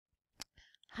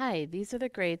Hi, these are the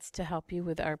grades to help you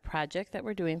with our project that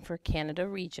we're doing for Canada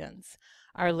Regions.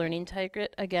 Our learning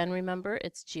target, again, remember,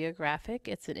 it's geographic,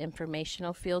 it's an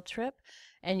informational field trip,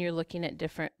 and you're looking at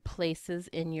different places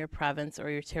in your province or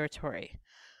your territory.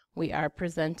 We are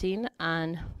presenting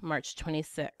on March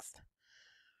 26th.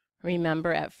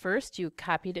 Remember, at first you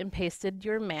copied and pasted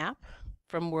your map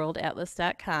from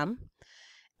worldatlas.com,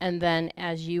 and then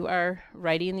as you are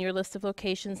writing your list of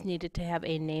locations, needed to have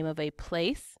a name of a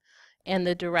place and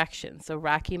the direction. So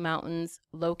Rocky Mountains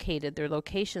located, their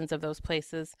locations of those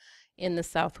places in the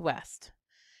Southwest.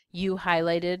 You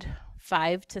highlighted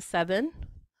 5 to 7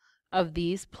 of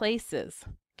these places: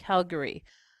 Calgary,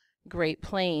 Great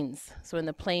Plains, so in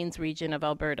the Plains region of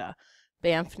Alberta,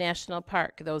 Banff National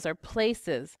Park. Those are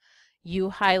places. You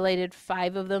highlighted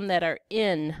 5 of them that are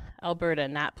in Alberta,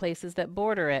 not places that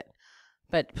border it,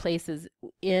 but places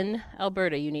in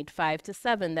Alberta. You need 5 to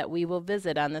 7 that we will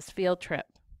visit on this field trip,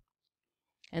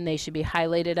 and they should be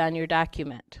highlighted on your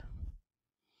document.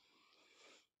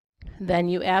 Then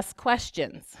you ask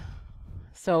questions.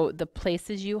 So the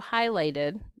places you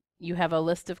highlighted, you have a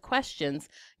list of questions.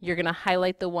 You're going to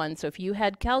highlight the one. So if you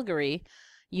had Calgary,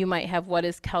 you might have, what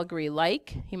is Calgary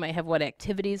like? You might have, what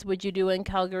activities would you do in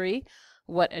Calgary?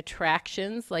 What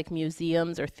attractions like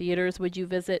museums or theaters would you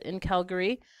visit in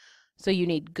Calgary? So you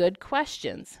need good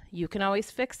questions. You can always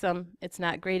fix them. It's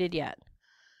not graded yet.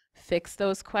 Fix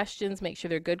those questions, make sure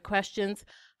they're good questions.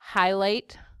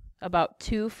 Highlight about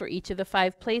 2 for each of the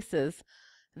 5 places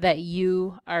that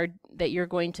you're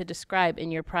going to describe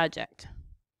in your project.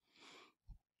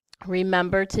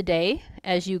 Remember today,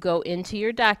 as you go into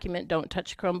your document, don't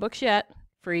touch Chromebooks yet,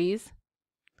 freeze.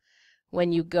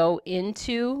 When you go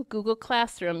into Google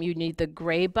Classroom, you need the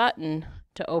gray button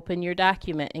to open your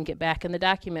document and get back in the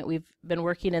document we've been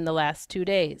working in the last 2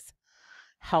 days.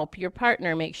 Help your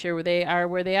partner make sure they are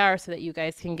where they are so that you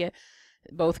guys can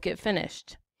both get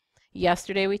finished.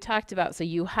 Yesterday we talked about, so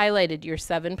you highlighted your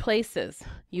 7 places.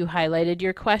 You highlighted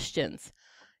your questions.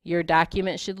 Your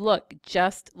document should look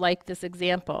just like this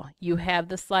example. You have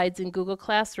the slides in Google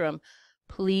Classroom.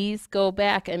 Please go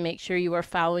back and make sure you are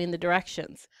following the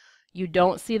directions. You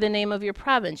don't see the name of your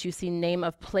province. You see name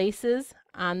of places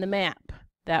on the map.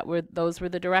 Those were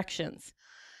the directions.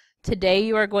 Today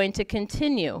you are going to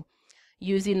continue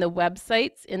using the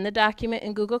websites in the document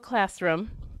in Google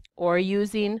Classroom, or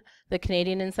using the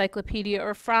Canadian Encyclopedia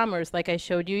or Frommer's like I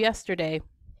showed you yesterday.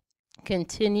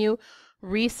 Continue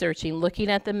researching,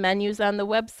 looking at the menus on the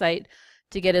website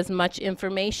to get as much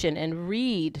information, and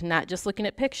read, not just looking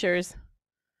at pictures.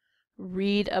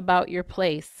 Read about your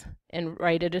place and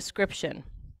write a description.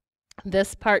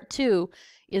 This part 2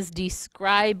 is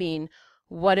describing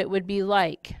what it would be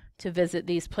like to visit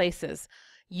these places.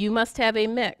 You must have a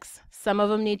mix. Some of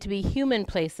them need to be human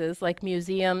places, like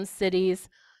museums, cities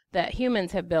that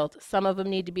humans have built. Some of them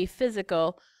need to be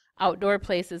physical, outdoor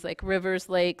places like rivers,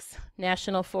 lakes,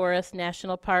 national forests,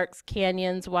 national parks,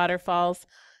 canyons, waterfalls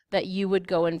that you would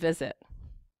go and visit.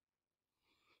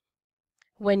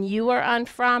 When you are on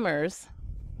Frommer's,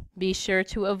 be sure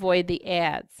to avoid the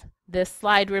ads. This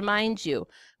slide reminds you,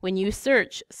 when you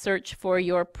search for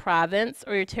your province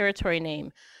or your territory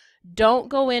name. Don't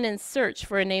go in and search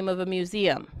for a name of a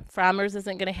museum. Frommer's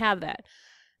isn't going to have that.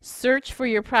 Search for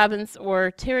your province or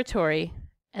territory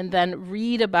and then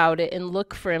read about it and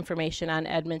look for information on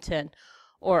Edmonton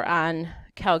or on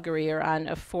Calgary or on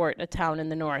a fort, a town in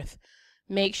the north.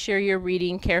 Make sure you're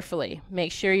reading carefully.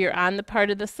 Make sure you're on the part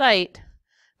of the site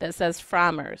that says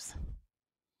Frommer's.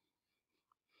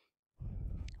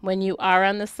 When you are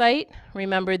on the site,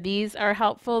 remember these are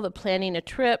helpful: the planning a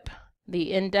trip,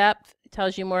 the in-depth,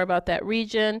 tells you more about that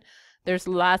region. There's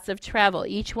lots of travel.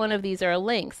 Each one of these are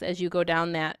links as you go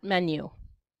down that menu.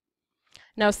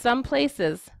 Now some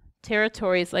places,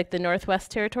 territories like the Northwest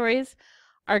Territories,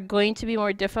 are going to be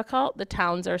more difficult. The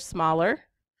towns are smaller.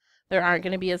 There aren't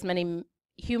going to be as many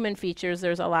human features.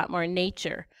 There's a lot more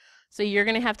nature. So you're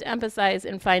going to have to emphasize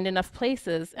and find enough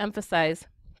places, emphasize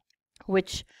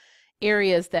which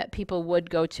areas that people would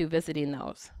go to visiting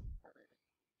those.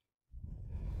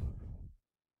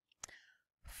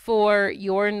 For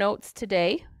your notes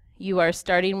today, you are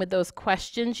starting with those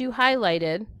questions you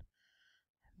highlighted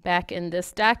back in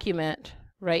this document,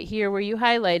 right here where you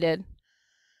highlighted.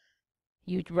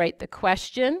 You write the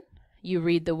question, you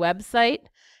read the website,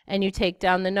 and you take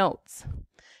down the notes.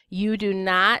 You do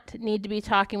not need to be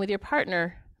talking with your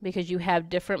partner because you have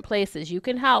different places. You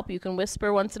can help, you can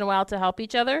whisper once in a while to help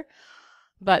each other,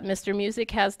 but Mr.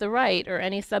 Music has the right, or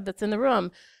any sub that's in the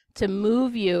room, to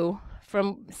move you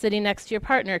from sitting next to your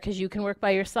partner, because you can work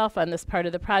by yourself on this part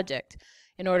of the project.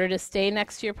 In order to stay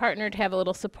next to your partner, to have a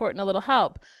little support and a little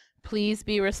help, Please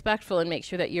be respectful and make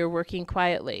sure that you're working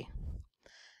quietly.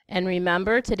 And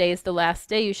remember, today is the last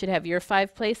day. You should have your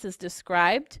 5 places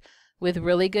described with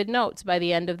really good notes by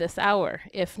the end of this hour.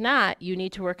 If not, you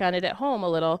need to work on it at home a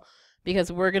little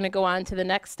because we're going to go on to the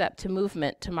next step to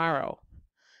movement tomorrow.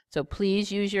 So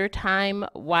please use your time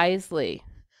wisely.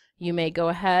 You may go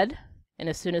ahead and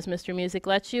as soon as Mr. Music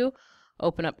lets you,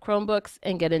 open up Chromebooks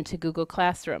and get into Google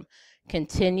Classroom.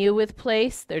 Continue with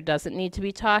place. There doesn't need to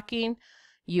be talking.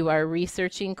 You are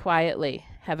researching quietly.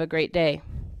 Have a great day.